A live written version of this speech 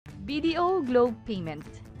BDO Globe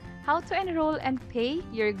Payment. How to enroll and pay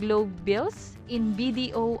your Globe bills in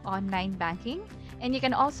BDO Online Banking. And you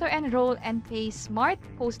can also enroll and pay smart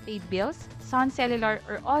postpaid bills, Sun Cellular,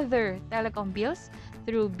 or other telecom bills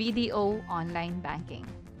through BDO Online Banking.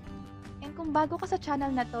 And kung bago ka sa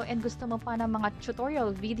channel na to and gusto mo pa ng mga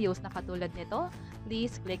tutorial videos na katulad nito,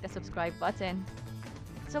 please click the subscribe button.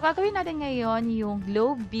 So gagawin natin ngayon yung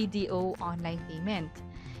Globe BDO Online Payment.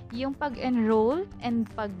 Yung pag-enroll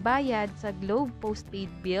and pagbayad sa Globe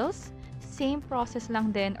postpaid bills, same process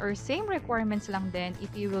lang din or same requirements lang din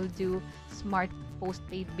if you will do smart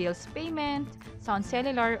postpaid bills payment, Sun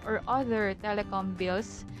Cellular, or other telecom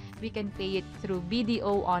bills. We can pay it through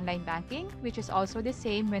BDO Online Banking, which is also the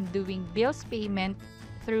same when doing bills payment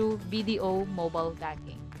through BDO Mobile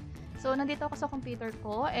Banking. So, nandito ako sa computer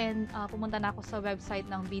ko and pumunta na ako sa website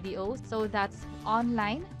ng BDO. So, that's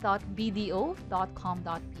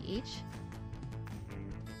online.bdo.com.ph.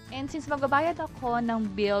 And since magbabayad ako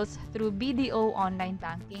ng bills through BDO Online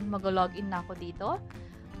Banking, mag-login na ako dito.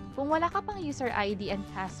 Kung wala ka pang user ID and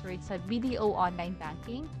password sa BDO Online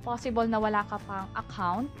Banking, possible na wala ka pang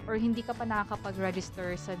account or hindi ka pa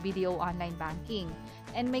nakakapag-register sa BDO Online Banking.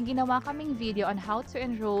 And may ginawa kaming video on how to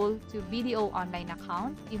enroll to BDO Online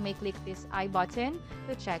account. You may click this I button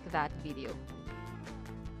to check that video.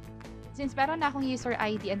 Since meron na akong user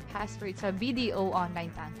ID and password sa BDO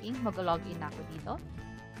Online Banking, mag-login na ako dito.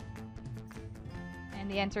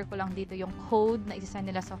 And i-enter ko lang dito yung code na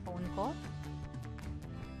isasend nila sa phone ko.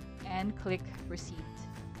 And click proceed.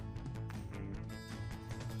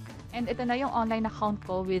 And ito na yung online account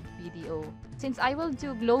ko with BDO. Since I will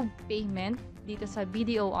do Globe Payment dito sa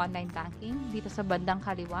BDO Online Banking, dito sa bandang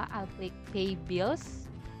kaliwa, I'll click Pay Bills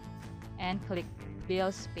and click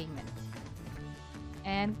Bills Payment.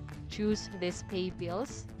 And choose this Pay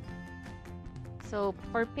Bills. So,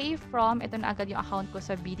 for Pay From, ito na agad yung account ko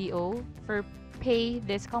sa BDO. For Pay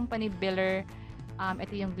this company biller,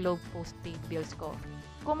 ito yung Globe Postpaid Bills ko.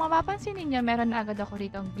 Kung mapapansin ninyo, meron na agad ako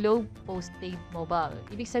rito ang Globe Postpaid Mobile.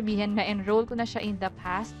 Ibig sabihin, na-enroll ko na siya in the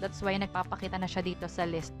past. That's why nagpapakita na siya dito sa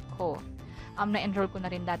list ko. Na-enroll ko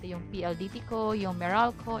na rin dati yung PLDT ko, yung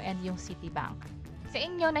Meralco, and yung Citibank. Sa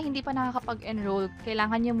inyo na hindi pa nakakapag-enroll,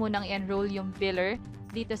 kailangan nyo munang i-enroll yung biller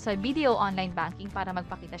dito sa BDO Online Banking para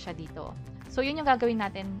magpakita siya dito. So, yun yung gagawin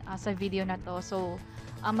natin sa video na to. So,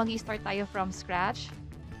 mag-i-start tayo from scratch.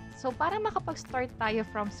 So, para makapag-start tayo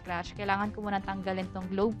from scratch, kailangan ko muna tanggalin tong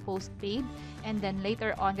Globe Postpaid and then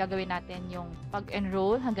later on, gagawin natin yung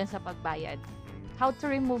pag-enroll hanggang sa pagbayad. How to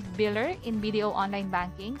remove biller in BDO Online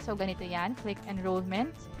Banking. So, ganito yan. Click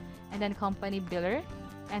Enrollment and then Company Biller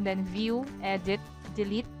and then View, Edit,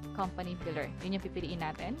 Delete Company Biller. Yun yung pipiliin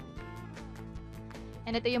natin.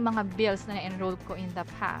 And ito yung mga bills na na-enroll ko in the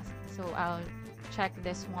past. So, I'll check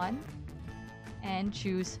this one and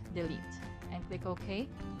choose Delete and click OK.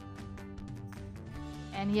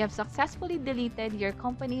 And you have successfully deleted your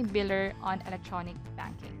company biller on electronic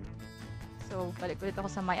banking. So, balik ulit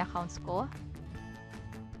ako sa my accounts ko.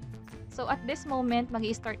 So, at this moment,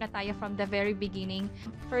 mag-i-start na tayo from the very beginning.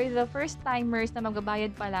 For the first timers na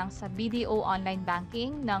magbabayad pa lang sa BDO Online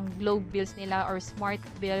Banking ng Globe bills nila or Smart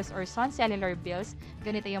bills or Sun Cellular bills,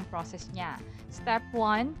 ganito yung process niya. Step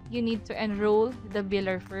 1, you need to enroll the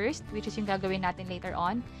biller first, which is yung gagawin natin later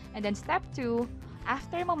on. And then step 2,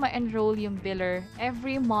 after mo ma-enroll yung biller,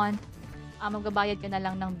 every month, magbabayad ka na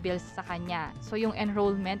lang ng bills sa kanya. So, yung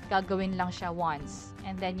enrollment, gagawin lang siya once.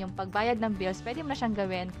 And then, yung pagbayad ng bills, pwede mo na siyang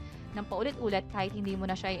gawin ng paulit-ulit kahit hindi mo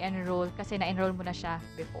na siya i-enroll kasi na-enroll mo na siya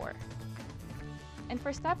before. And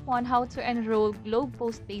for step 1, how to enroll Globe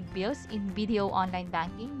Postpaid bills in BDO Online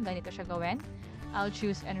Banking, ganito siya gawin. I'll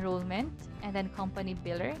choose Enrollment and then Company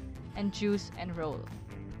Biller and choose Enroll.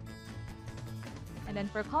 And then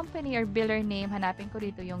for company or biller name, hanapin ko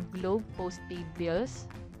dito yung Globe Postpaid Bills.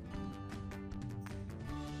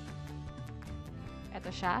 Ito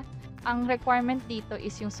siya. Ang requirement dito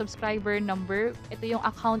is yung subscriber number. Ito yung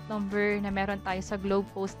account number na meron tayo sa Globe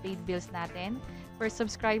Postpaid Bills natin. For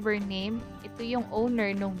subscriber name, ito yung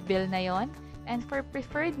owner ng bill na yon. And for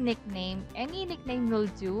preferred nickname, any nickname will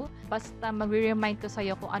do. Basta mag-remind ko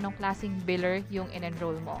sa'yo kung anong klaseng biller yung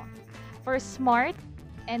in-enroll mo. For Smart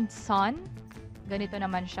and Sun, ganito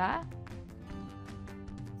naman siya.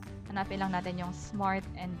 Hanapin lang natin yung Smart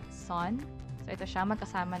and Sun. So, ito siya.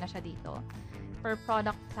 Magkasama na siya dito. For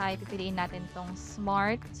product type, pipiliin natin tong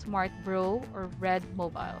Smart, Smart Bro, or Red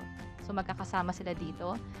Mobile. So, magkakasama sila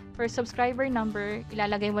dito. For subscriber number,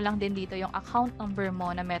 ilalagay mo lang din dito yung account number mo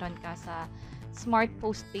na meron ka sa Smart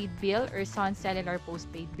Postpaid Bill or Sun Cellular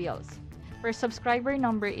Postpaid Bills. For subscriber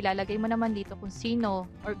number, ilalagay mo naman dito kung sino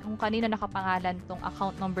or kung kanino nakapangalan tong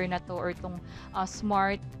account number na to or tong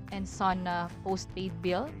Smart and Son na postpaid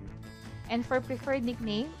bill. And for preferred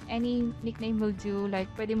nickname, any nickname will do. Like,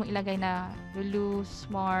 pwede mong ilagay na Lulu,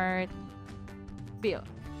 Smart, Bill.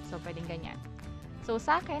 So, pwedeng ganyan. So,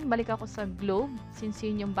 sa akin, balik ako sa Globe since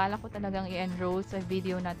yun yung bala ko talagang i-enroll sa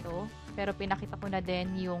video na to. Pero pinakita ko na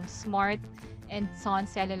din yung Smart and Son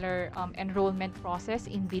cellular enrollment process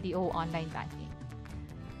in BDO Online Banking.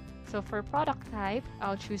 So, for product type,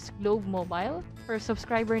 I'll choose Globe Mobile. For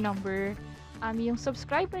subscriber number, yung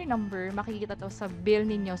subscriber number, makikita to sa bill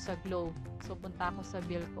ninyo sa Globe. So, punta ako sa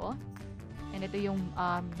bill ko. And ito yung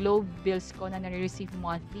Globe bills ko na nare-receive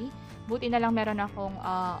monthly. Buti na lang meron akong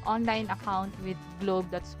online account with Globe.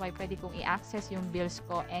 That's why pwede kong i-access yung bills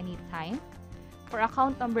ko anytime. For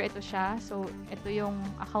account number, ito siya. So, ito yung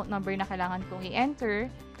account number na kailangan kong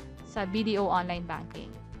i-enter sa BDO Online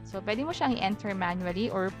Banking. So, pwede mo siyang i-enter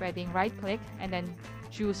manually or pwedeng right-click and then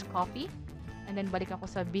choose copy. And then, balik ako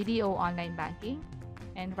sa BDO Online Banking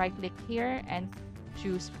and right-click here and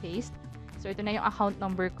choose paste. So, ito na yung account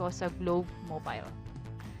number ko sa Globe Mobile.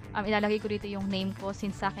 Ilalagay ko dito yung name ko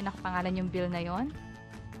since sa akin nakapangalan yung bill na yon.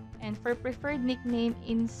 And for preferred nickname,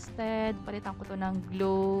 instead, palitan ko to ng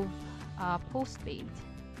Globe postpaid.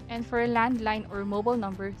 And for landline or mobile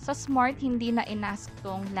number, sa Smart, hindi na inask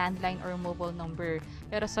tong landline or mobile number.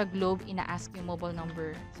 Pero sa Globe, ina-ask yung mobile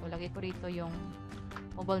number. So, lagay ko rito yung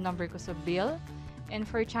mobile number ko sa bill. And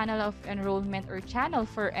for channel of enrollment or channel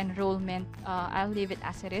for enrollment, I'll leave it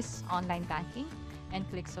as it is, online banking. And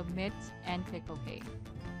click submit and click OK.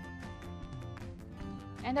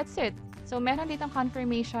 And that's it. So, meron ditong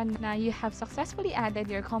confirmation na you have successfully added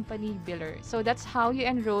your company biller. So, that's how you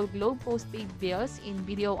enroll Globe postpaid bills in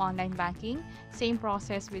BDO Online Banking. Same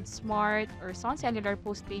process with Smart or Son Cellular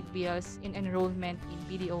postpaid bills in enrollment in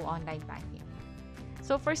BDO Online Banking.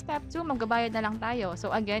 So, for step 2, magbabayad na lang tayo.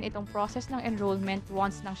 So, again, itong process ng enrollment,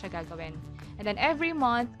 once lang siya gagawin. And then, every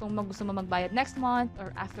month, kung gusto mo magbayad next month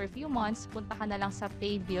or after a few months, punta ka na lang sa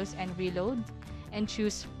Pay Bills and Reload and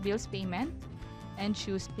choose Bills Payment and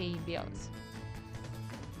choose Pay Bills.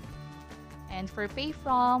 And for Pay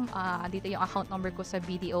From, dito yung account number ko sa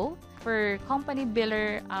BDO. For Company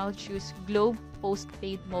Biller, I'll choose Globe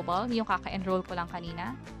Postpaid Mobile, yung kaka-enroll ko lang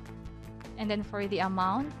kanina. And then for the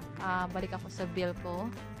amount, balik ako sa bill ko.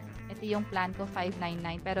 Ito yung plan ko,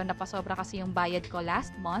 $599. Pero napasobra kasi yung bayad ko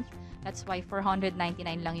last month. That's why $499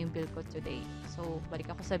 lang yung bill ko today. So,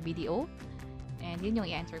 balik ako sa BDO. And yun yung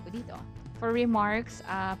i-enter ko dito. For remarks,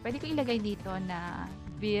 pwede ko ilagay dito na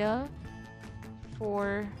bill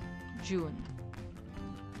for June.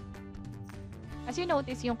 As you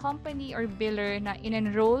notice, yung company or biller na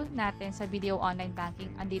in-enroll natin sa BDO Online Banking,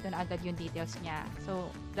 andito na agad yung details niya. So,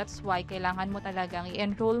 that's why kailangan mo talagang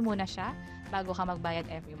i-enroll muna siya bago ka magbayad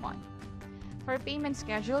every month. For payment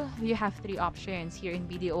schedule, you have 3 options here in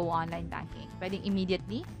BDO Online Banking. Pwedeng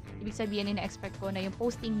immediately. Ibig sabihin, na-expect ko na yung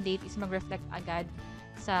posting date is mag-reflect agad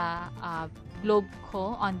sa Globe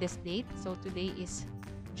ko on this date. So, today is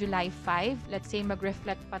July 5. Let's say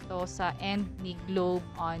mag-reflect pa to sa end ni Globe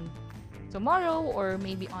on tomorrow or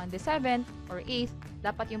maybe on the 7th or 8th.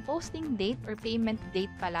 Dapat yung posting date or payment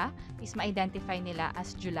date pala is ma-identify nila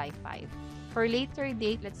as July 5. For later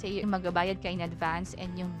date, let's say magbabayad ka in advance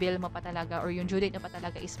and yung bill mo pa talaga or yung due date mo pa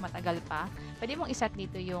talaga is matagal pa, pwede mong iset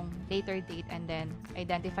dito yung later date and then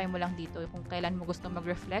identify mo lang dito kung kailan mo gusto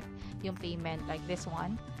mag-reflect yung payment like this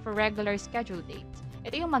one. For regular schedule date,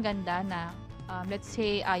 ito yung maganda na let's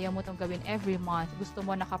say ayaw mo itong gawin every month. Gusto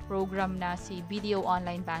mo naka-program na si BDO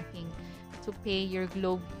Online Banking to pay your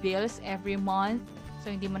Globe bills every month. So,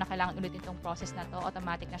 hindi mo na kailangan ulitin itong process na to.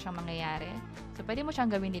 Automatic na siyang mangyayari. So, pwede mo siyang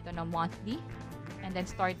gawin dito na monthly. And then,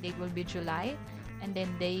 start date will be July. And then,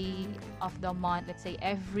 day of the month, let's say,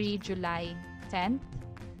 every July 10th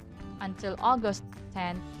until August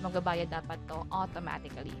 10th, magbabayad dapat to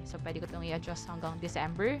automatically. So, pwede ko itong i-adjust hanggang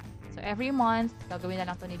December. So, every month, gagawin na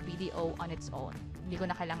lang to ni BDO on its own. Hindi ko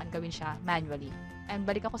na kailangan gawin siya manually. And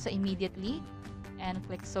balik ako sa immediately and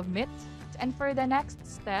click submit. And for the next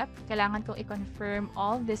step, kailangan kong i-confirm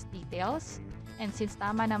all these details. And since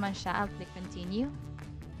tama naman siya, I'll click continue.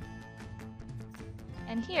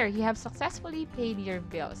 And here, you have successfully paid your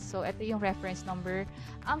bills. So, ito yung reference number.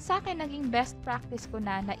 Sa akin, naging best practice ko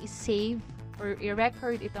na i-save or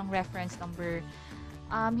i-record itong reference number.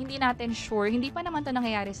 Hindi natin sure. Hindi pa naman ito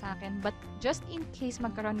nangyayari sa akin. But just in case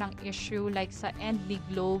magkaroon ng issue like sa end ni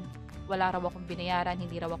Globe, wala raw akong binayaran,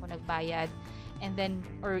 hindi raw ako nagbayad. And then,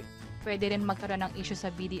 or pwede rin magkaroon ng issue sa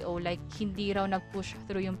BDO like hindi raw nag-push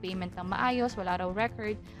through yung payment ng maayos, wala raw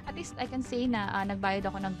record. At least I can say na nagbayad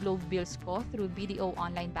ako ng Globe bills ko through BDO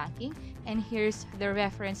Online Banking, and here's the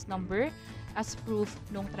reference number as proof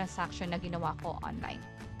nung transaction na ginawa ko online.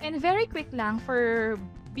 And very quick lang for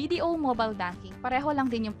BDO Mobile Banking, pareho lang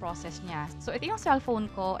din yung process niya. So ito yung cellphone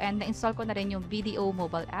ko and na-install ko na rin yung BDO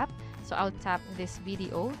mobile app. So I'll tap this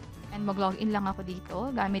BDO and mag-login lang ako dito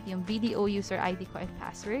gamit yung BDO user ID ko and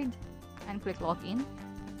password and click login.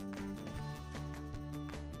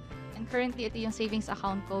 And currently ito yung savings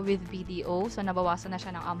account ko with BDO. So nabawasan na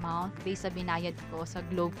siya ng amount based sa binayad ko sa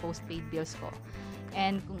Globe postpaid bills ko.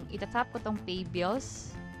 And kung itatap ko tong pay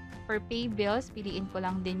bills, for pay bills, piliin ko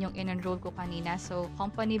lang din yung in-enroll ko kanina. So,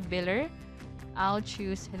 company biller, I'll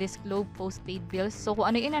choose this Globe postpaid bills. So, kung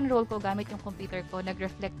ano yung in-enroll ko gamit yung computer ko,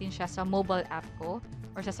 nag-reflect din siya sa mobile app ko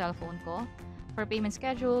or sa cellphone ko. For payment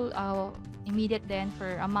schedule, immediate din.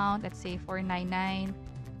 For amount, let's say $499.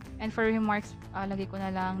 And for remarks, lagay ko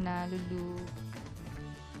na lang na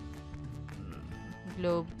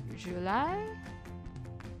Globe July.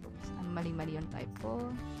 Oops, mali-mali yung type ko.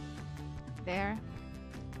 There.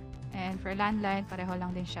 And for landline, pareho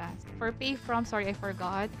lang din siya. For pay from, sorry I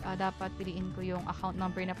forgot, dapat piliin ko yung account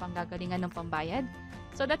number na panggagalingan ng pambayad.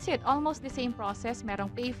 So that's it. Almost the same process.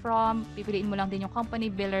 Merong pay from, pipiliin mo lang din yung company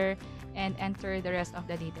biller, and enter the rest of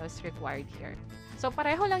the details required here. So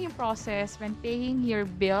pareho lang yung process when paying your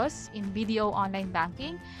bills in BDO Online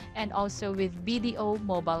Banking and also with BDO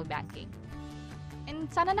Mobile Banking. And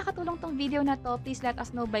sana nakatulong tong video na to. Please let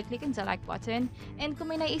us know by clicking the like button. And kung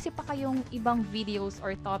may naisip pa kayong ibang videos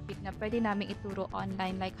or topic na pwede namin ituro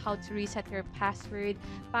online like how to reset your password,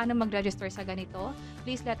 paano mag-register sa ganito,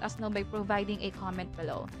 please let us know by providing a comment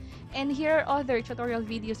below. And here are other tutorial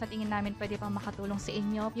videos na tingin namin pwede pang makatulong sa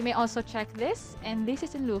inyo. You may also check this. And this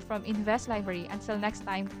is Lou from Invest Library. Until next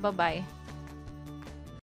time, bye-bye!